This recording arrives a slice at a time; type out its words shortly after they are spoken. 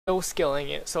still scaling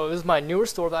it. So this is my newer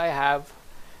store that I have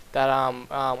that I'm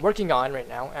working on right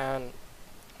now, and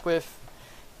with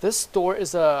this store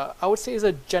is I would say is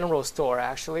a general store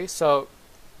actually. So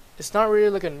it's not really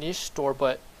like a niche store,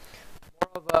 but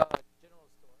more of a general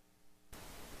store.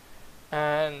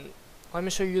 And let me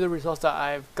show you the results that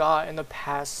I've got in the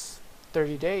past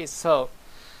 30 days. So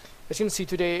as you can see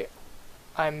today,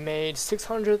 I made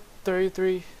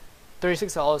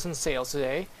 $636 in sales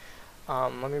today.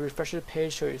 Let me refresh the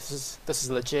page, show you this is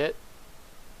legit.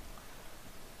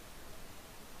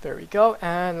 There we go.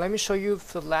 And let me show you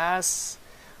for the last.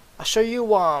 I'll show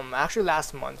you actually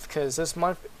last month, because this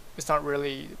month is not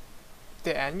really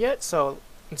the end yet. So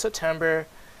in September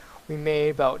we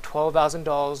made about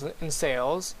 $12,000 in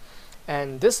sales,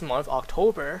 and this month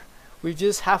October we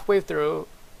just halfway through.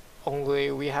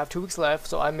 Only we have 2 weeks left,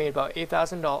 so I made about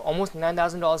 $8,000, almost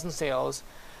 $9,000 in sales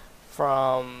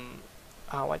from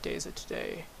what day is it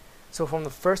today? So from the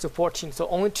 1st to 14th, so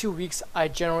only 2 weeks I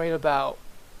generated about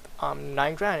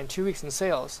 $9,000 in 2 weeks in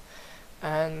sales.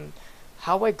 And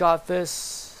how I got this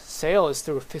sale is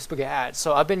through Facebook ads.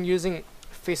 So I've been using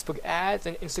Facebook ads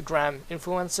and Instagram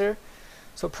influencer.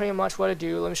 So pretty much what I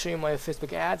do, let me show you my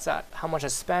Facebook ads, how much I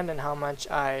spend and how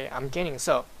much I'm gaining.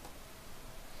 So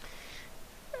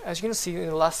as you can see, in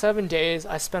the last 7 days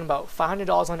I spent about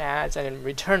 $500 on ads, and in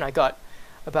return I got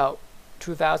about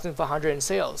 $2,500 in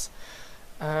sales.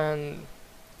 And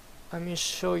let me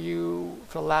show you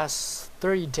for the last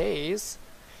 30 days.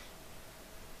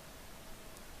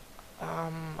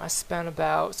 I spent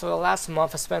about, so the last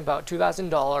month I spent about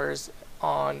 $2,000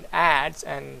 on ads,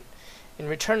 and in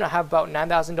return I have about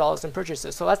 $9,000 in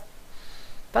purchases. So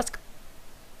that's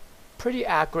pretty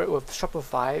accurate with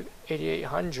Shopify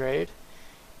 8800.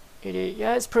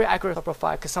 Yeah, it's pretty accurate with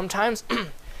Shopify, because sometimes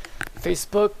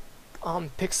Facebook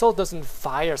Pixel doesn't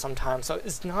fire sometimes, so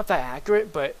it's not that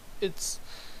accurate, but it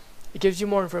gives you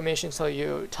more information, so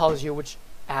it tells you which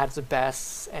ads are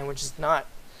best and which is not.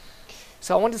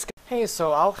 So I want to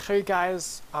so I'll show you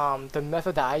guys the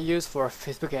method that I use for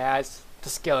Facebook ads, the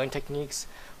scaling techniques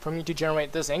for me to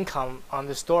generate this income on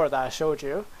the store that I showed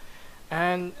you.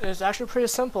 And it's actually pretty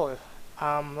simple.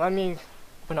 Let me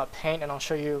open up Paint and I'll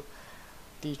show you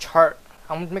the chart.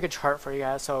 I'm going to make a chart for you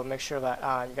guys, so make sure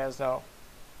that you guys know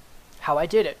how I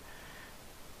did it.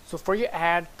 So for your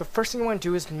ad, the first thing you want to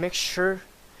do is make sure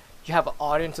you have an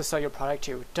audience to sell your product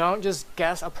to. Don't just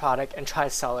guess a product and try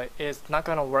to sell it. It's not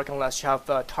going to work unless you have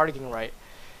the targeting right.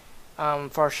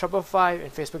 For Shopify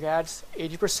and Facebook ads,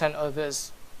 80% of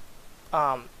this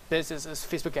business is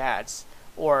Facebook ads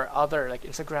or other like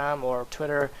Instagram or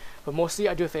Twitter, but mostly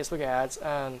I do Facebook ads,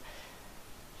 and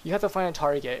you have to find a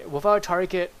target. Without a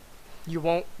target, you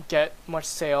won't get much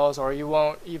sales, or you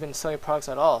won't even sell your products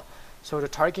at all. So the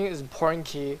targeting is important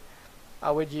key. I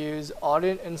would use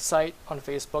audience insight on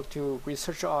Facebook to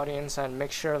research your audience and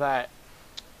make sure that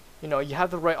you have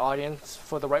the right audience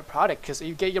for the right product, because if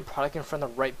you get your product in front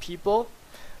of the right people,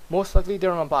 most likely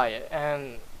they're gonna buy it,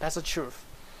 and that's the truth.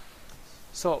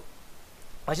 So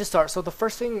let's just start. So the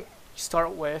first thing you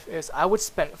start with is I would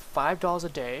spend $5 a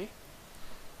day.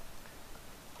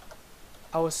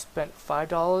 I would spend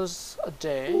 $5 a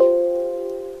day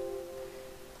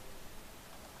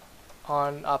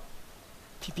on a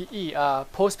PPE,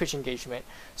 post-page engagement.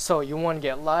 So you want to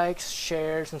get likes,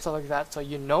 shares, and stuff like that, so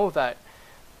you know that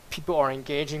people are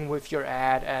engaging with your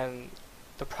ad and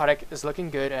the product is looking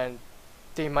good and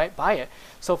they might buy it.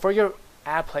 So for your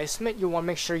ad placement, you want to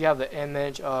make sure you have the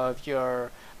image of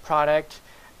your product,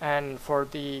 and for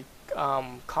the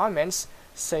comments,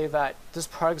 say that this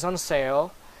product is on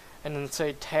sale, and then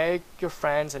say tag your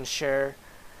friends and share,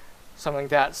 something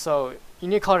like that. So you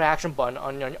need a call to action button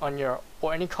on your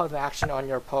or any call to action on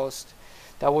your post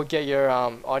that will get your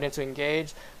audience to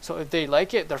engage. So if they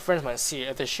like it, their friends might see it.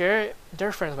 If they share it,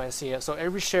 their friends might see it. So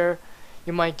every share,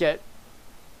 you might get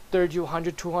 30,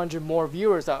 100, 200 more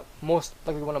viewers that most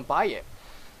likely want to buy it.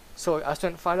 So I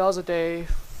spent $5 a day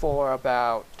for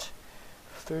about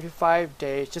 35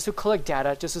 days just to collect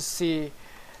data, just to see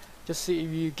if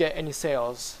you get any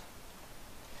sales.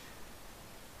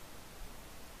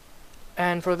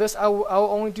 And for this, I'll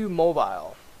only do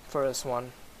mobile for this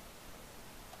one.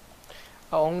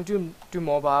 I'll only do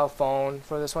mobile phone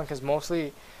for this one, because most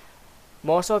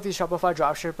of these Shopify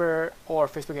dropshipper or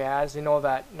Facebook ads, you know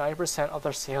that 90% of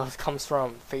their sales come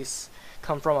from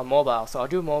a mobile. So I'll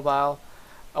do mobile.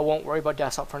 I won't worry about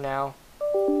desktop for now.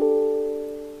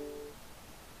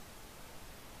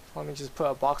 Let me just put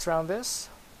a box around this.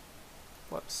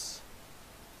 Whoops.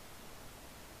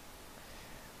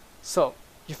 So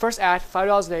you first add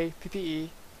 $5 a day, PPE,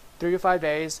 3 to 5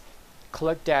 days,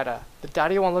 collect data. The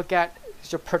data you want to look at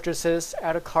is your purchases,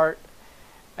 add a cart,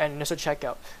 and initial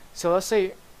checkout. So let's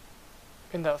say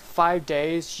in the 5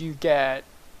 days you get,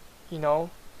 you know,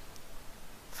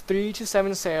 3 to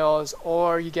 7 sales,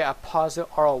 or you get a positive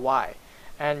ROI,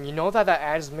 and you know that that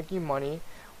ad is making you money.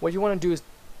 What you want to do is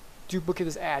duplicate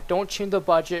this ad. Don't change the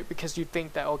budget because you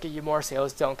think that okay, you more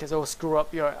sales. Don't, because it will screw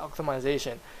up your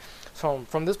optimization. So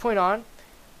from this point on,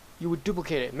 you would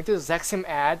duplicate it, make the exact same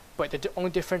ad, but the only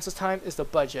difference this time is the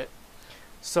budget.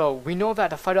 So we know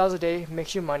that the $5 a day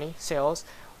makes you money, sales.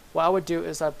 What I would do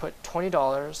is I put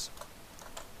 $20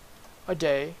 a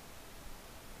day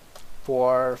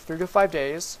for 3 to 5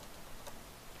 days,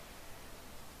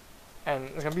 and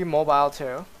it's gonna be mobile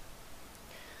too.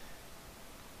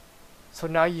 So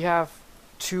now you have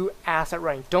 2 ads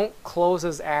running. Don't close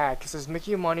this ad because it's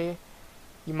making you money.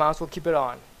 You might as well keep it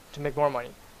on to make more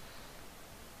money.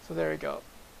 So there you go.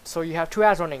 So you have 2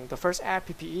 ads running. The first ad,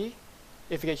 PPE,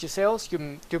 if it gets you sales,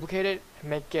 you duplicate it and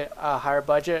make it a higher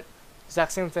budget.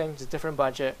 Exact same thing, just different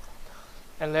budget,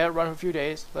 and let it run for a few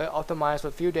days. Let it optimize for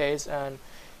a few days, and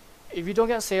if you don't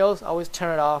get sales, always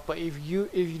turn it off. But if you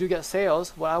do get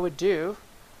sales, what I would do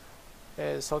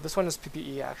is, so this one is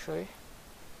PPE actually.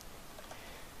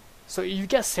 So if you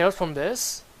get sales from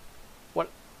this,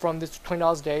 from this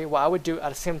 $20 a day, what I would do at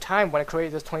the same time when I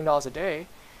create this $20 a day,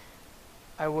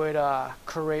 I would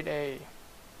create a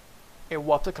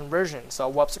website conversion. So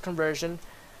a website conversion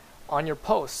on your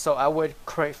post. So I would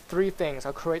create 3 things.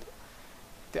 I'll create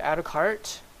the add to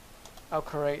cart, I'll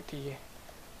create the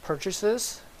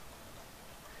purchases,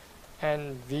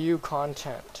 and view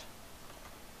content.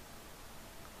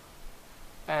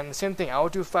 And the same thing, I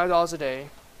would do $5 a day.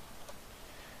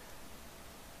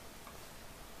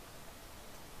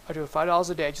 I do $5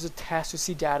 a day just to test, to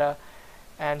see data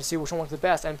and to see which one works the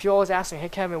best. And people always ask me, hey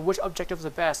Kevin, which objective is the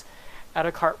best? Add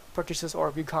a cart, purchases, or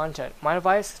view content? My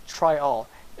advice, try all.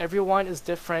 Everyone is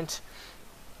different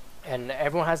and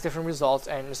everyone has different results,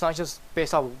 and it's not just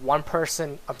based on one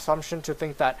person assumption to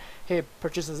think that hey,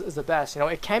 purchases is the best. You know,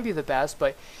 it can be the best,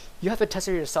 but you have to test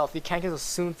it yourself. You can't just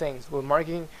assume things. With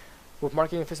marketing and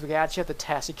Facebook ads, you have to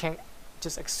test. You can't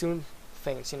just assume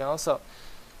things, you know. So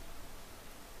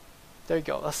there you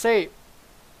go. Let's say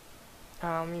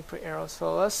let me put arrows.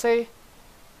 So let's say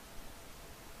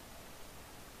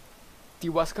the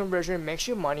website conversion makes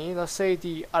you money. Let's say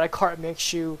the add to cart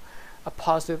makes you a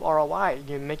positive ROI.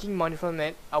 You're making money from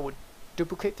it. I would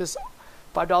duplicate this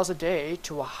 $5 a day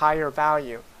to a higher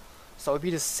value. So it'd be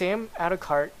the same add to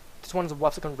cart. This one's a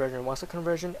website conversion. Website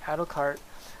conversion, add to cart.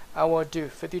 I will do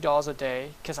 $50 a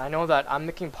day because I know that I'm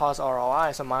making positive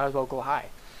ROI, so might as well go high.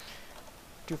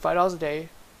 Do $5 a day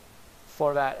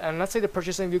for that. And let's say the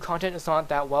purchasing view content is not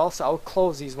that well, so I'll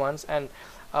close these ones and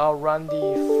I'll run the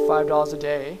 $5 a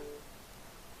day.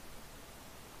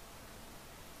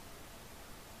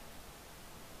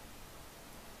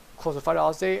 Close the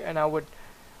 $5 a day, and I would,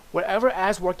 whatever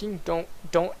ad's working, don't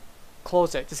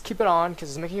close it. Just keep it on because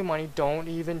it's making you money. Don't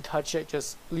even touch it.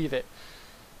 Just leave it.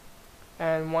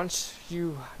 And once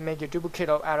you make your duplicate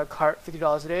of add to cart,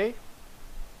 $50 a day,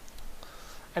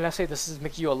 and let's say this is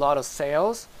making you a lot of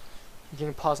sales, you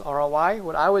can pause ROI.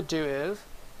 What I would do is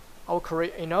I will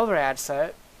create another ad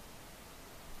set,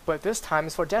 but this time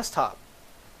it's for desktop,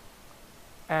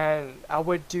 and I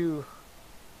would do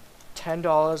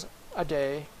 $10 a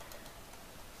day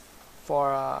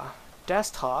for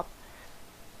desktop,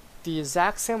 the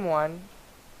exact same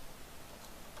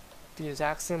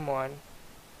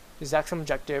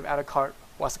objective, add a cart,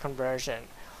 what's the conversion.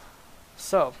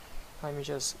 So let me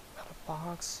just add a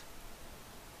box.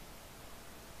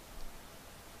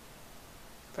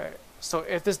 Okay, so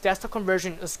if this desktop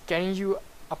conversion is getting you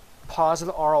a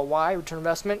positive ROI, return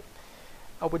investment,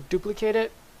 I would duplicate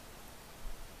it.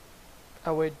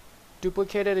 I would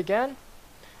duplicate it again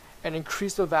and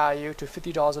increase the value to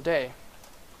 $50 a day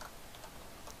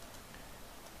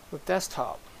with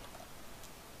desktop,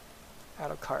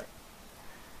 add a cart.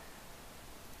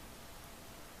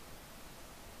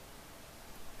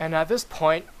 And at this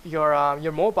point, your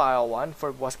mobile one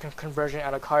for what's conversion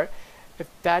add a cart, if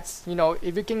that's, you know,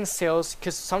 if you're getting sales,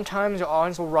 because sometimes your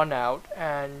audience will run out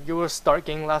and you will start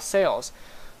getting less sales.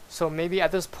 So maybe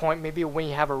at this point, maybe when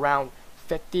you have around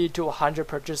 50 to 100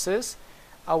 purchases,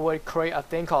 I would create a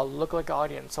thing called lookalike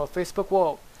audience. So Facebook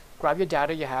will grab your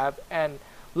data you have and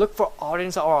look for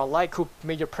audience that are alike who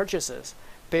made your purchases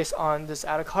based on this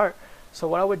add to cart. So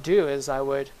what I would do is I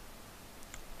would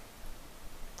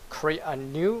create a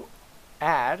new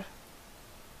ad,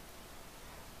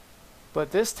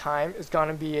 but this time it's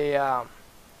gonna be a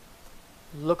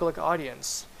lookalike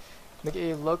audience. Make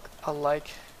a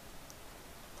lookalike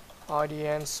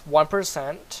audience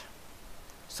 1%.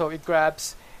 So it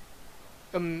grabs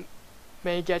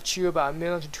may get you about 1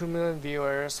 million to 2 million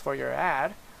viewers for your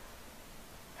ad.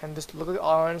 And this lookalike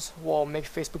audience will make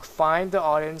Facebook find the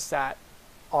audience that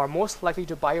are most likely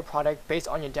to buy your product based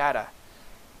on your data.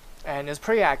 And it's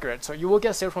pretty accurate, so you will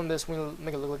get sales from this when you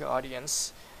make a lookalike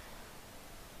audience.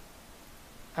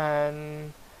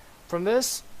 And from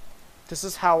this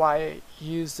is how I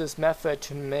use this method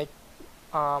to make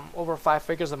over 5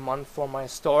 figures a month for my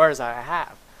stores that I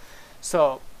have.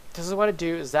 So this is what I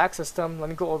do, exact system. Let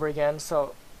me go over again.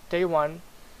 So day 1,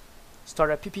 start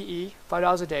at PPE,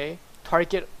 $5 a day,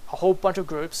 target a whole bunch of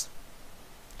groups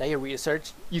that you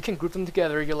research. You can group them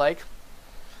together if you like,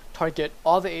 target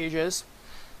all the ages,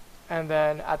 and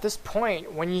then at this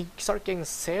point when you start getting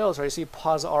sales or you see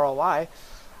positive ROI,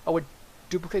 I would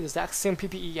duplicate the exact same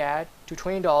PPE ad to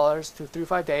 $20 to 3 to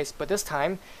 5 days, but this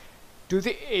time do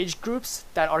the age groups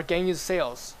that are getting you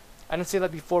sales. I didn't say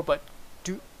that before, but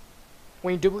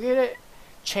when you duplicate it,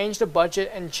 change the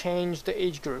budget and change the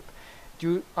age group.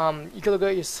 You can look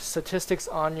at your statistics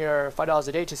on your $5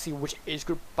 a day to see which age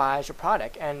group buys your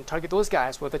product and target those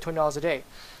guys with the $20 a day.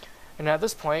 And at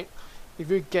this point,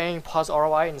 if you're getting positive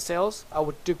ROI in sales, I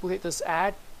would duplicate this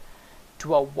ad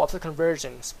to a website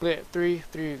conversion, split it three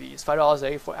of these, $5 a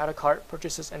day for add to cart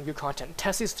purchases and view content.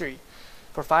 Test these 3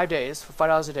 for 5 days for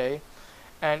 $5 a day,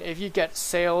 and if you get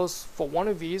sales for one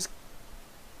of these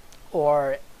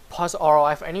or positive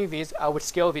ROI for any of these, I would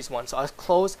scale these ones. So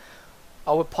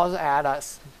I would pause the ad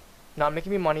that's not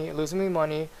making me money, losing me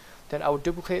money, then I would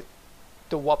duplicate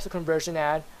the website conversion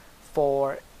ad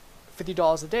for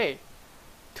 $50 a day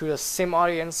to the same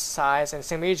audience size and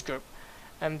same age group,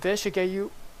 and this should get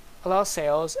you a lot of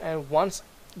sales. And once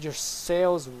your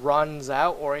sales runs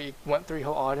out or you went through your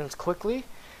whole audience quickly,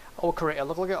 I will create a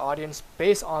lookalike audience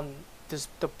based on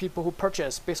the people who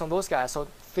purchase, based on those guys. So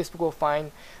Facebook will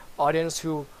find audience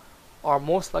who are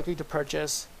most likely to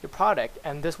purchase your product,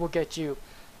 and this will get you,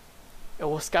 it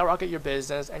will skyrocket your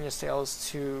business and your sales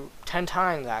to 10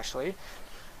 times actually.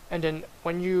 And then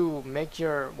when you make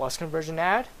your website conversion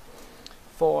ad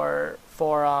for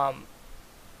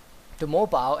the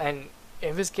mobile, and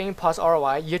if it's getting positive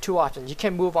ROI, you have 2 options. You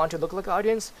can move on to lookalike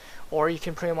audience, or you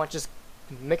can pretty much just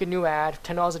make a new ad,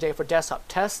 $10 a day for desktop.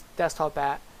 Test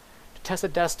the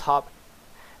desktop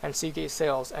and see get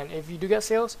sales. And if you do get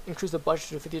sales, increase the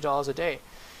budget to $50 a day.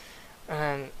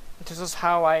 And this is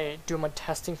how I do my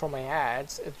testing for my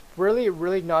ads. It's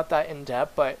really not that in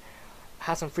depth, but I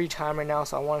have some free time right now,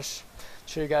 so I want to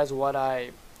show you guys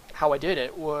how I did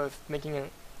it with making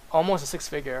almost a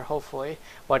 6-figure, hopefully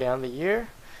by the end of the year.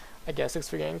 I get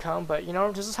 6-figure income. But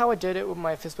this is how I did it with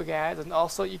my Facebook ads. And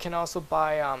also you can also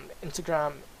buy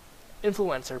Instagram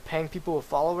influencer, paying people with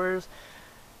followers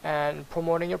and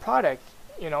promoting your product.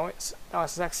 It's the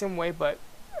exact same way, but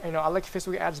I like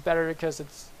Facebook ads better because it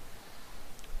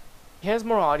has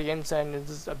more audience and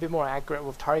it's a bit more accurate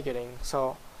with targeting.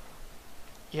 So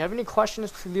if you have any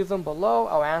questions, please leave them below.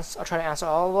 I'll try to answer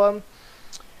all of them.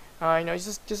 This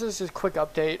is just a quick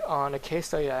update on a case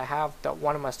study that I have, that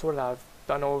one of my stores that I've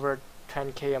done over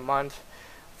 10K a month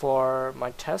for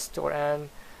my test store. And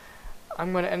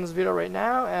I'm gonna end this video right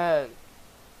now. And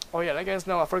oh yeah, let you guys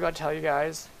know, I forgot to tell you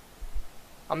guys,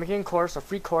 I'm making a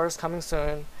free course coming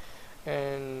soon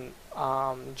in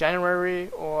January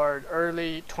or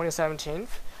early 2017.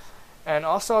 And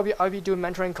also I'll be doing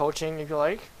mentoring coaching. If you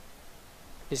like,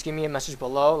 just give me a message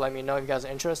below, let me know if you guys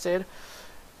are interested.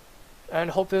 And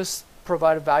hope this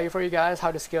provided value for you guys,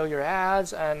 how to scale your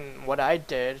ads and what I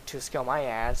did to scale my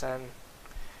ads. And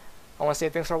I want to say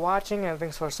thanks for watching and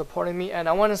thanks for supporting me. And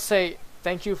I want to say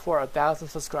thank you for 1,000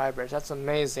 subscribers. That's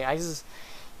amazing. I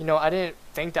didn't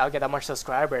think that I'd get that much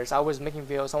subscribers. I was making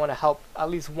videos, I want to help at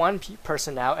least one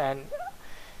person out,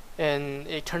 and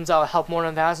it turns out I helped more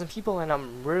than 1,000 people, and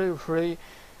I'm really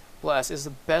blessed. It's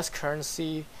the best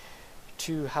currency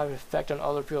to have an effect on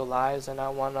other people's lives, and I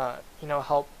want to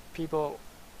help people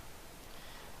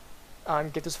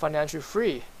get this financially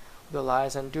free with their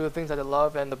lives and do the things that they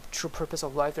love and the true purpose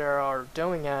of life they are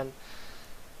doing. And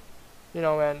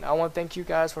and I want to thank you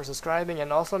guys for subscribing,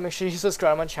 and also make sure you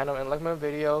subscribe my channel and like my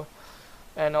video,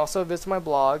 and also visit my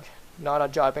blog,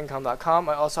 notajobincome.com.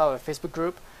 I also have a Facebook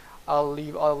group. I'll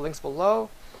leave all the links below.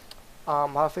 I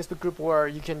have a Facebook group where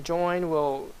you can join.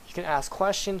 You can ask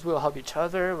questions. We'll help each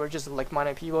other. We're just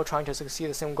like-minded people trying to succeed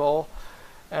the same goal.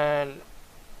 And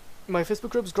my Facebook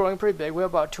group is growing pretty big. We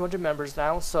have about 200 members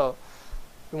now, so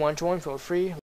if you want to join, feel free.